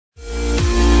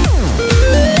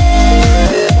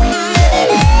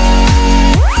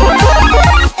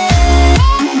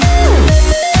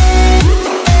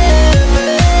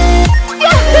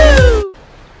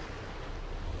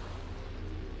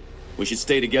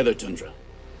stay together, Tundra.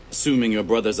 Assuming your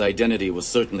brother's identity will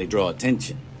certainly draw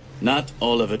attention. Not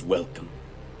all of it welcome.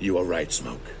 You are right,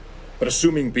 Smoke. But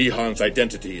assuming Bi-Han's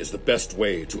identity is the best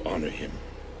way to honor him.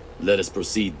 Let us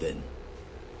proceed then.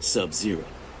 Sub-Zero.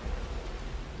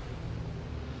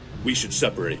 We should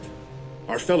separate.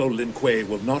 Our fellow Lin Kuei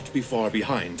will not be far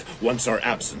behind once our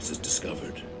absence is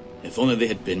discovered. If only they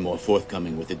had been more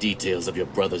forthcoming with the details of your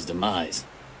brother's demise.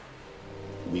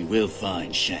 We will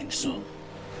find Shang Tsung.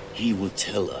 He will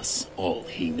tell us all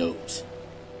he knows.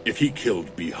 If he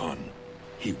killed Bi-Han,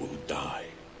 he will die.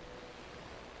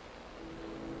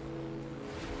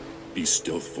 Be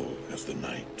stealthful as the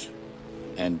night.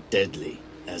 And deadly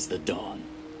as the dawn.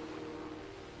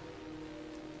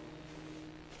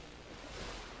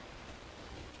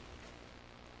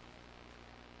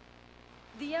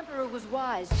 The Emperor was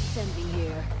wise to send me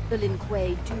here. The Lin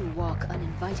Kuei do walk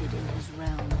uninvited in his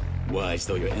realm. Wise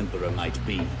though your Emperor might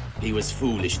be, he was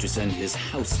foolish to send his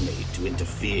housemaid to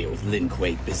interfere with Lin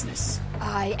Kuei business.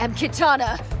 I am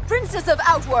Kitana, Princess of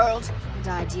Outworld, and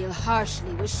I deal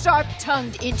harshly with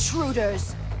sharp-tongued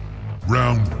intruders.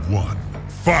 Round 1.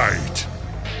 Fight!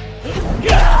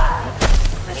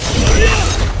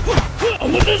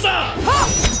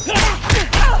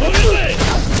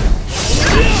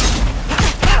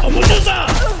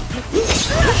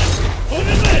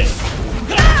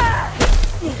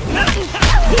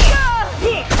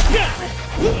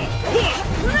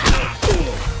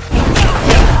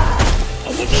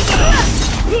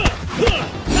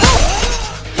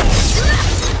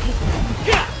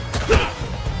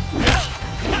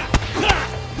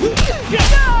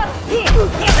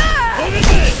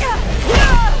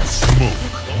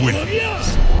 Smoke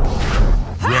wins.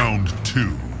 Round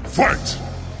 2. Fight!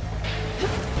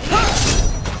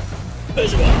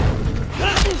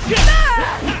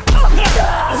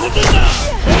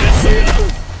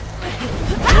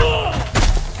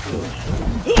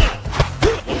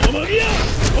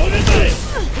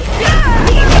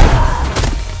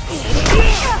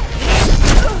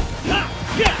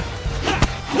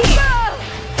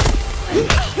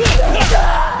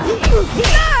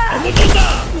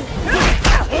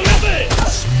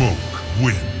 Smoke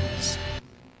wins.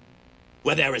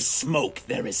 Where there is smoke,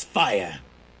 there is fire.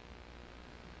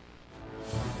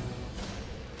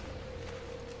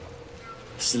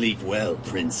 Sleep well,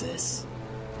 princess.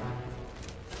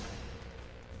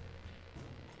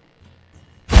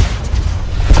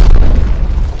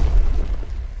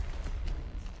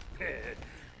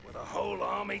 With a whole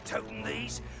army toting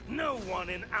these, no one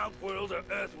in Outworld or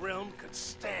Earthrealm could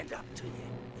stand up to you.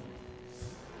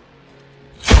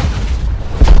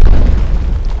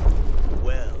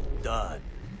 Well done.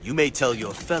 You may tell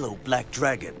your fellow Black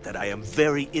Dragon that I am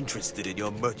very interested in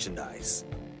your merchandise.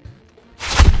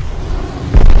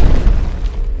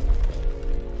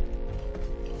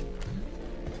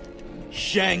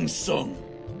 Shang Tsung.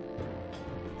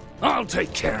 I'll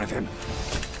take care of him.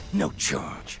 No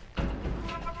charge.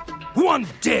 One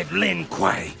dead Lin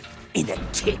Kuei in a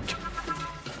tick.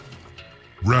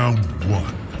 Round 1.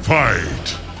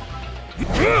 Fight!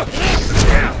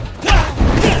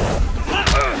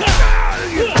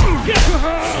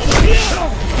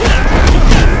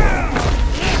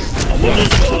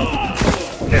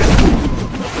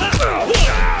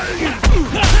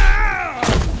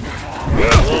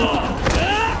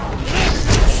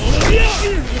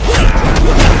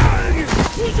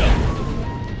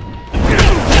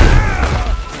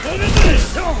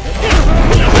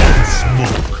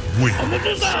 Smoke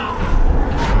wins.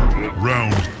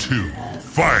 Round 2.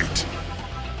 Fight!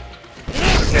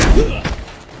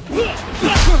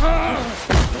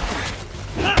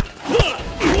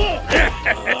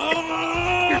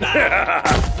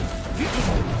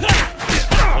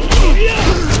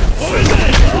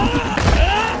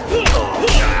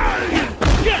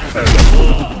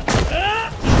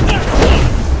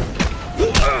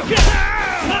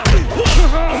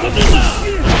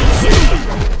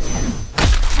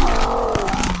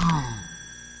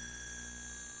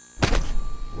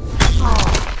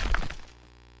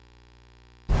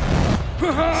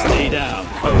 Stay down.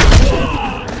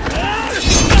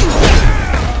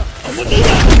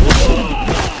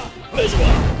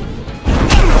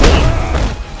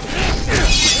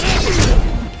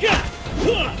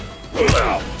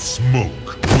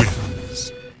 Smoke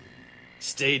wins.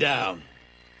 Stay down.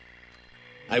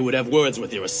 I would have words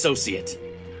with your associate.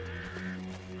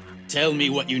 Tell me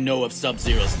what you know of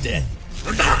Sub-Zero's death.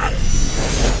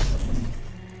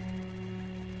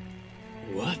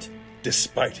 What?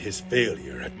 Despite his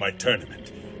failure at my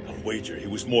tournament, I'll wager he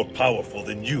was more powerful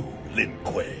than you, Lin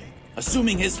Kuei.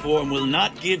 Assuming his form will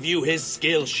not give you his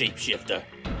skill, shapeshifter.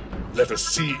 Let us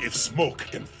see if smoke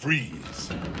can freeze.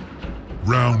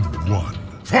 Round 1.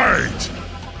 Fight!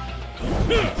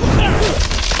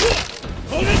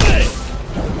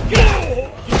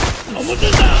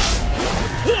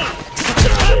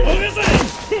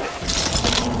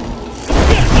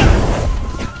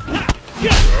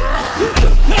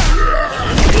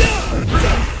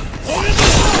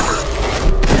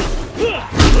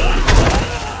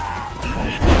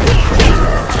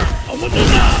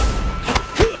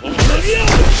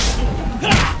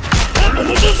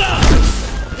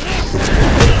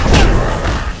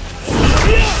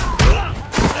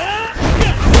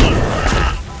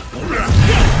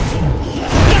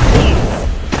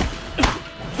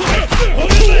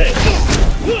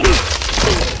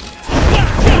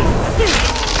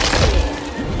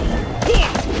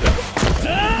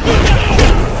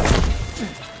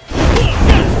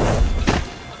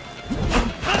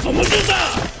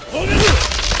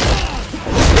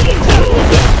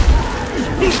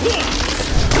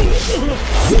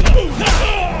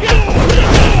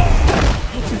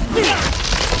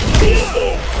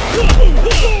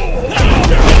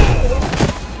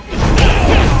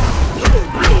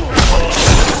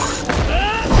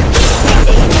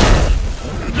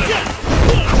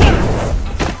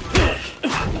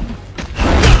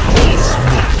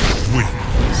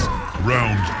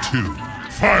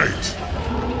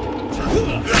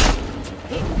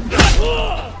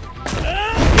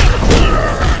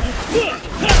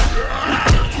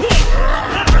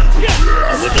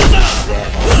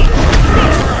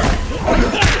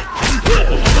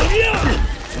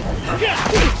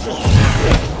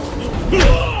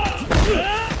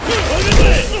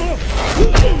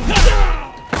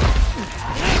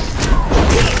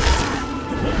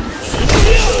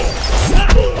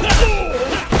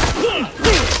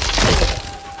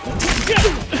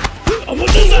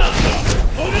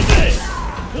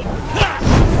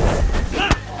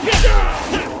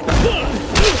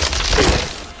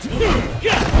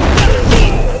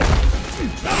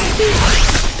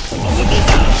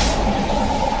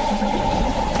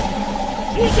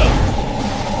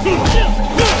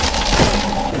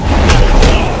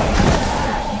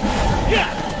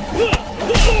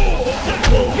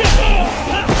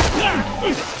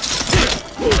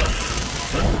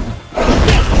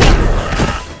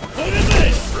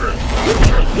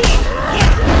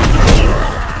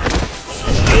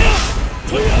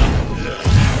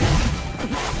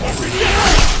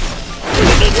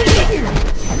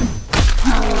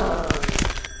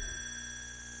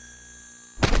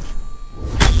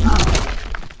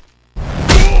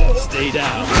 Stay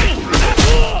down.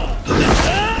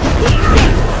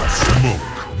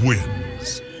 Smoke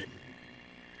wins.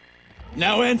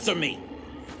 Now answer me.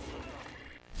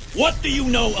 What do you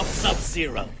know of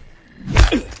Sub-Zero?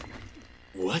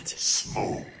 What?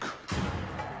 Smoke.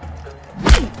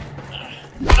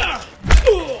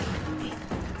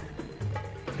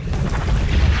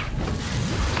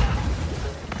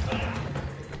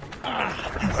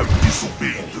 You have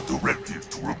disobeyed the directive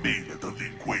to remain at the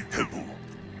Lin Kuei Temple.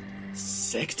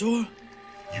 Sector? You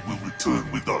will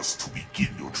return with us to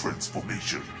begin your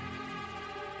transformation.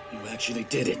 You actually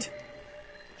did it.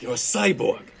 You're a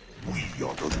cyborg. We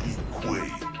are the Lin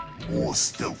Kuei, more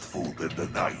stealthful than the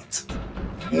night,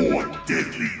 more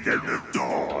deadly than the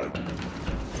dawn.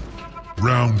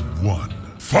 Round 1.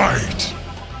 Fight!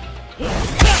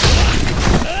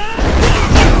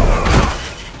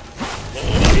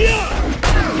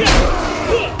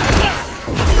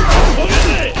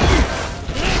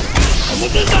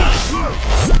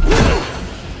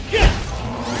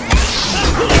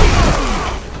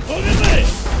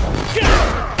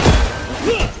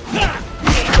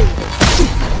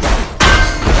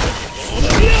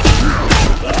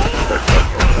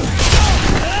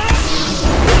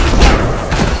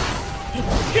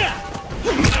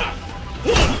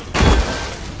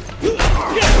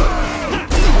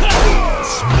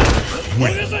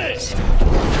 Wins.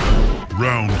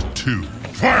 Round 2.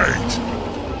 Fight!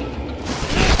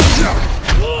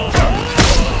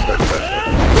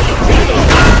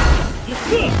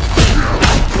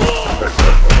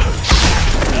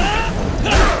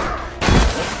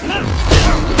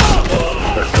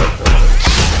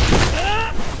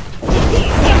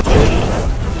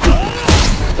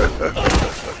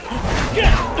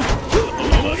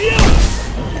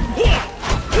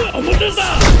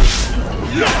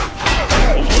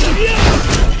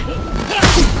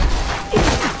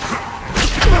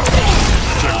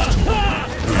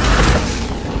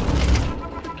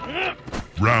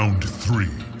 Round 3.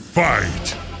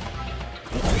 Fight!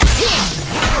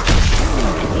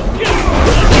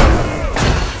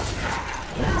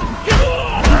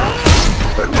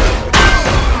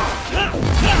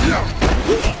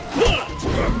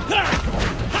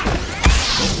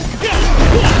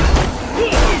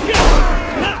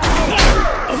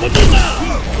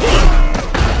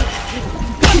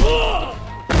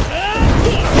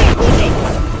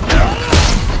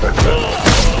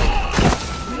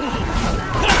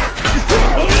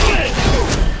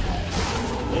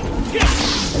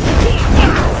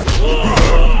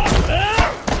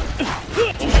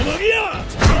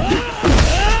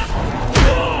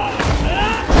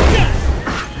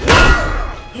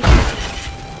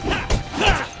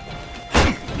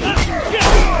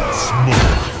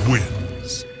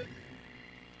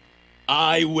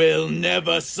 I will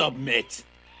never submit.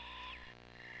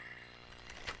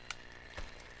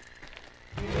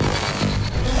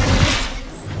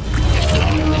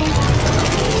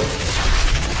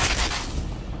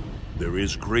 There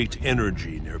is great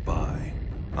energy nearby.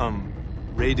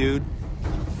 Ray dude?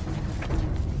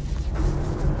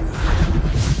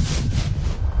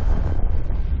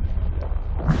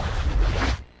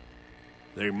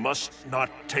 They must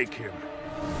not take him.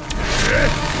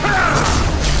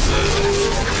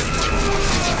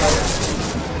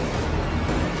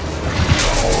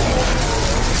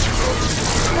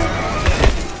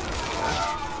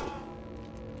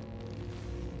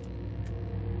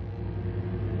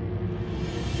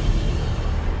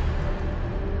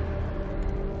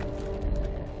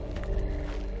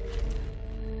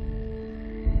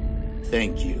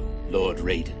 Thank you, Lord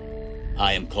Raiden.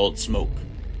 I am called Smoke.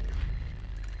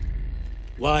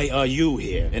 Why are you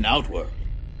here in Outworld?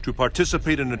 To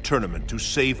participate in a tournament to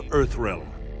save Earthrealm.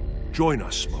 Join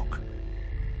us, Smoke.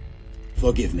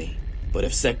 Forgive me, but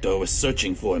if Sector was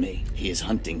searching for me, he is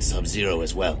hunting Sub-Zero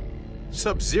as well.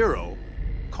 Sub-Zero?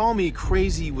 Call me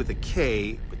crazy with a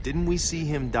K, but didn't we see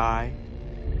him die?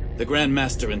 The Grand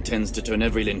Master intends to turn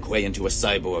every Lin Kuei into a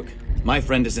cyborg. My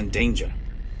friend is in danger.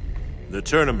 The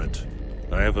tournament.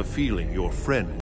 I have a feeling your friend